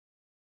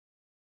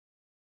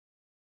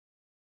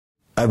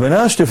I've been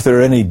asked if there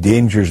are any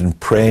dangers in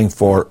praying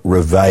for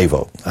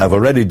revival. I've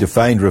already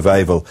defined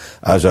revival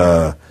as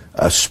a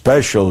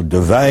special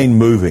divine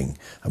moving,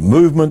 a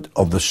movement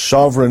of the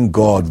sovereign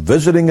God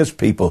visiting his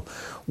people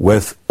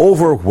with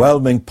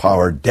overwhelming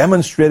power,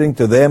 demonstrating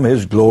to them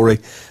his glory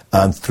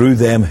and through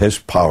them his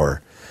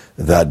power,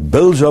 that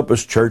builds up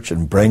his church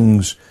and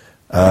brings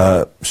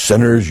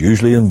sinners,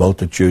 usually in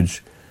multitudes,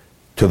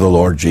 to the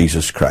Lord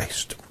Jesus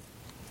Christ.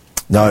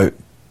 Now,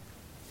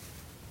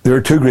 there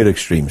are two great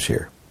extremes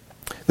here.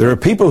 There are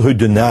people who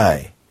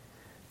deny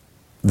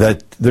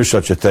that there's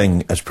such a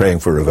thing as praying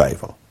for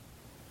revival.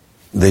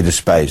 They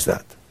despise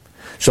that.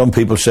 Some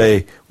people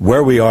say,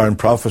 where we are in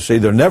prophecy,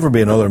 there'll never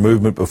be another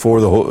movement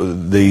before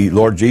the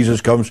Lord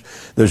Jesus comes.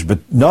 There's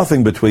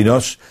nothing between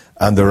us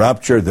and the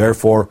rapture,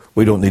 therefore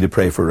we don't need to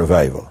pray for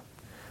revival.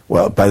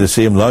 Well, by the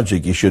same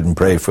logic, you shouldn't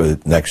pray for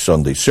next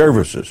Sunday's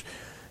services.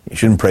 You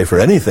shouldn't pray for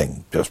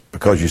anything. Just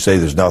because you say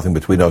there's nothing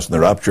between us and the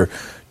rapture,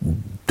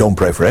 don't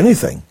pray for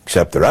anything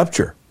except the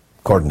rapture,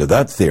 according to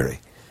that theory.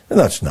 And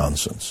that's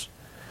nonsense.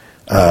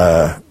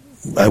 I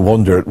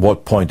wonder at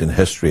what point in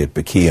history it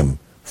became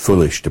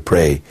foolish to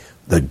pray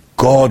that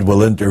God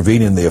will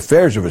intervene in the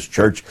affairs of his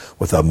church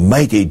with a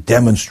mighty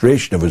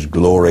demonstration of his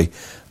glory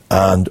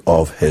and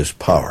of his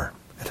power.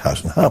 It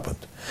hasn't happened.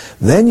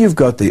 Then you've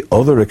got the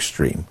other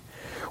extreme,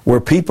 where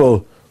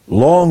people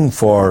long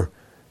for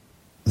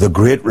the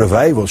great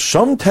revival,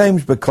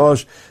 sometimes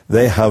because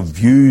they have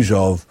views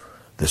of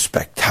the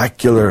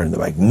spectacular and the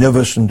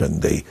magnificent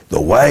and the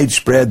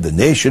widespread, the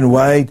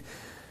nationwide,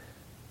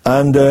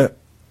 and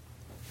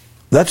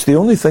that's the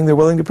only thing they're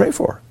willing to pray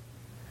for,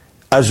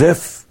 as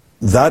if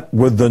that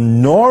were the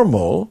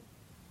normal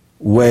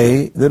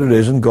way that it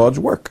is in God's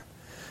work.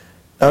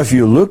 Now, if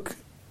you look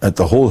at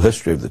the whole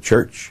history of the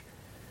church,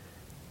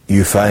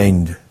 you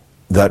find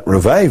that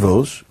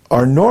revivals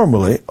are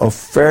normally of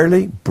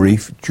fairly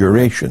brief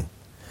duration.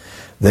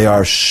 They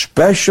are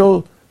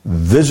special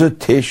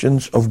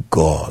visitations of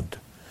God,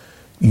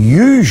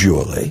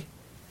 usually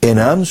in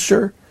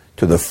answer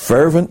to the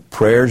fervent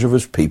prayers of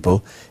his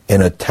people in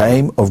a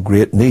time of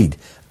great need.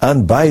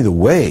 And by the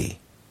way,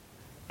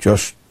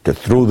 just to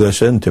throw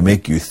this in to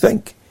make you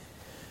think,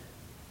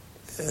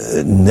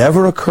 it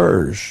never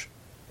occurs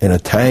in a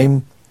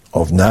time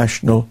of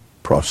national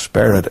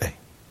prosperity.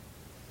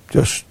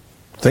 Just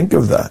think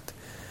of that.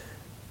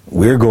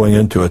 We're going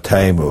into a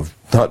time of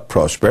not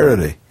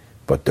prosperity,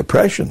 but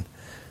depression.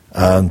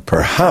 And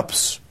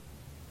perhaps,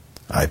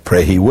 I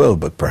pray he will,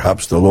 but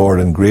perhaps the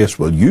Lord in grace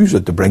will use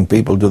it to bring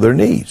people to their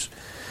knees.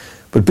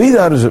 But be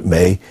that as it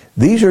may,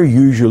 these are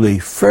usually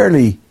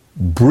fairly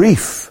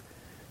brief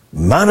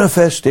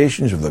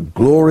manifestations of the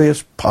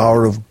glorious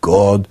power of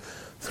God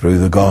through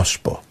the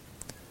gospel.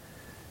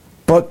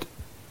 But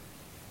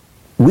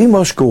we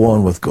must go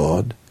on with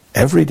God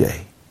every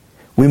day.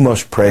 We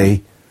must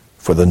pray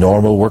for the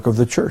normal work of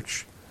the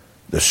church,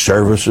 the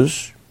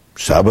services,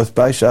 Sabbath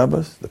by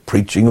Sabbath, the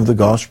preaching of the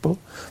gospel,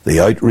 the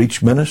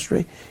outreach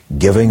ministry,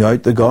 giving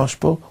out the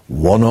gospel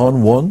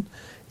one-on-one,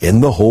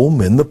 in the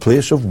home, in the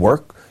place of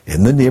work,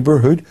 in the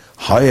neighborhood,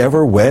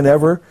 however,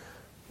 whenever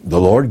the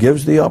Lord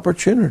gives the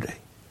opportunity.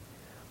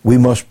 We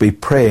must be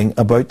praying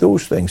about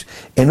those things.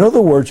 In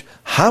other words,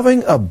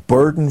 having a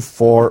burden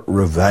for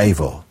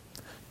revival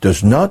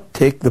does not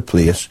take the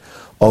place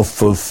of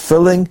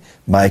fulfilling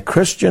my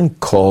Christian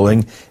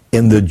calling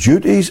in the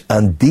duties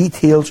and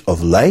details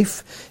of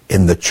life,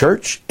 in the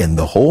church, in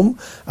the home,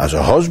 as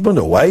a husband,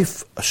 a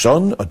wife, a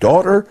son, a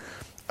daughter,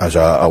 as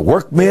a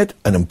workmate,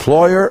 an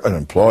employer, an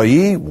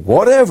employee,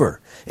 whatever.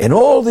 In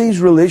all these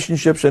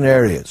relationships and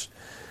areas,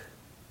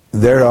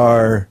 there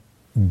are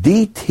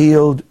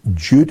detailed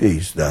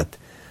duties that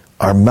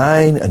are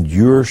mine and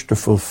yours to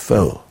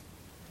fulfill.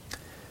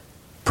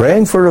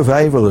 Praying for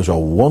revival is a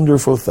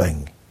wonderful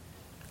thing.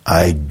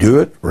 I do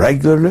it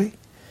regularly.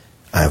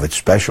 I have had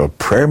special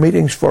prayer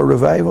meetings for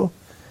revival.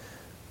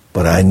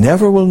 But I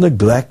never will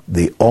neglect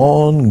the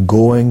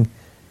ongoing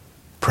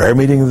prayer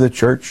meeting of the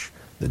church,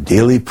 the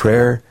daily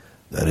prayer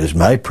that is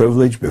my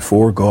privilege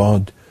before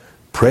God,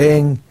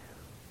 praying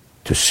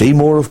to see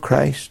more of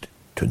Christ,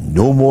 to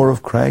know more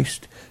of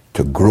Christ,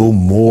 to grow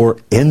more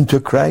into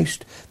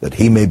Christ, that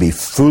he may be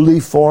fully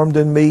formed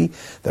in me,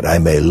 that I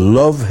may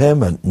love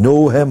him and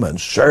know him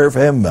and serve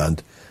him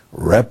and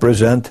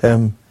represent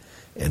him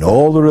in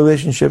all the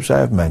relationships I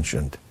have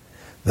mentioned.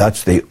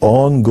 That's the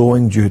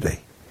ongoing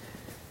duty.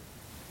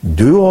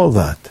 Do all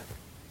that,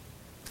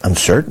 and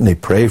certainly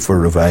pray for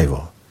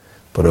revival,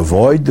 but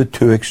avoid the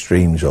two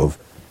extremes of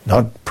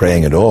not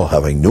praying at all,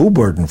 having no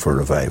burden for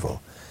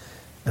revival,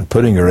 and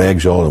putting your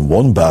eggs all in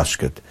one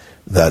basket,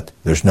 that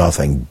there's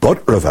nothing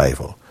but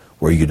revival,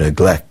 where you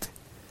neglect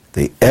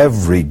the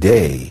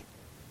everyday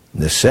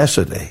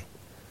necessity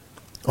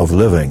of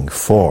living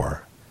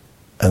for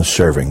and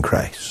serving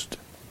Christ.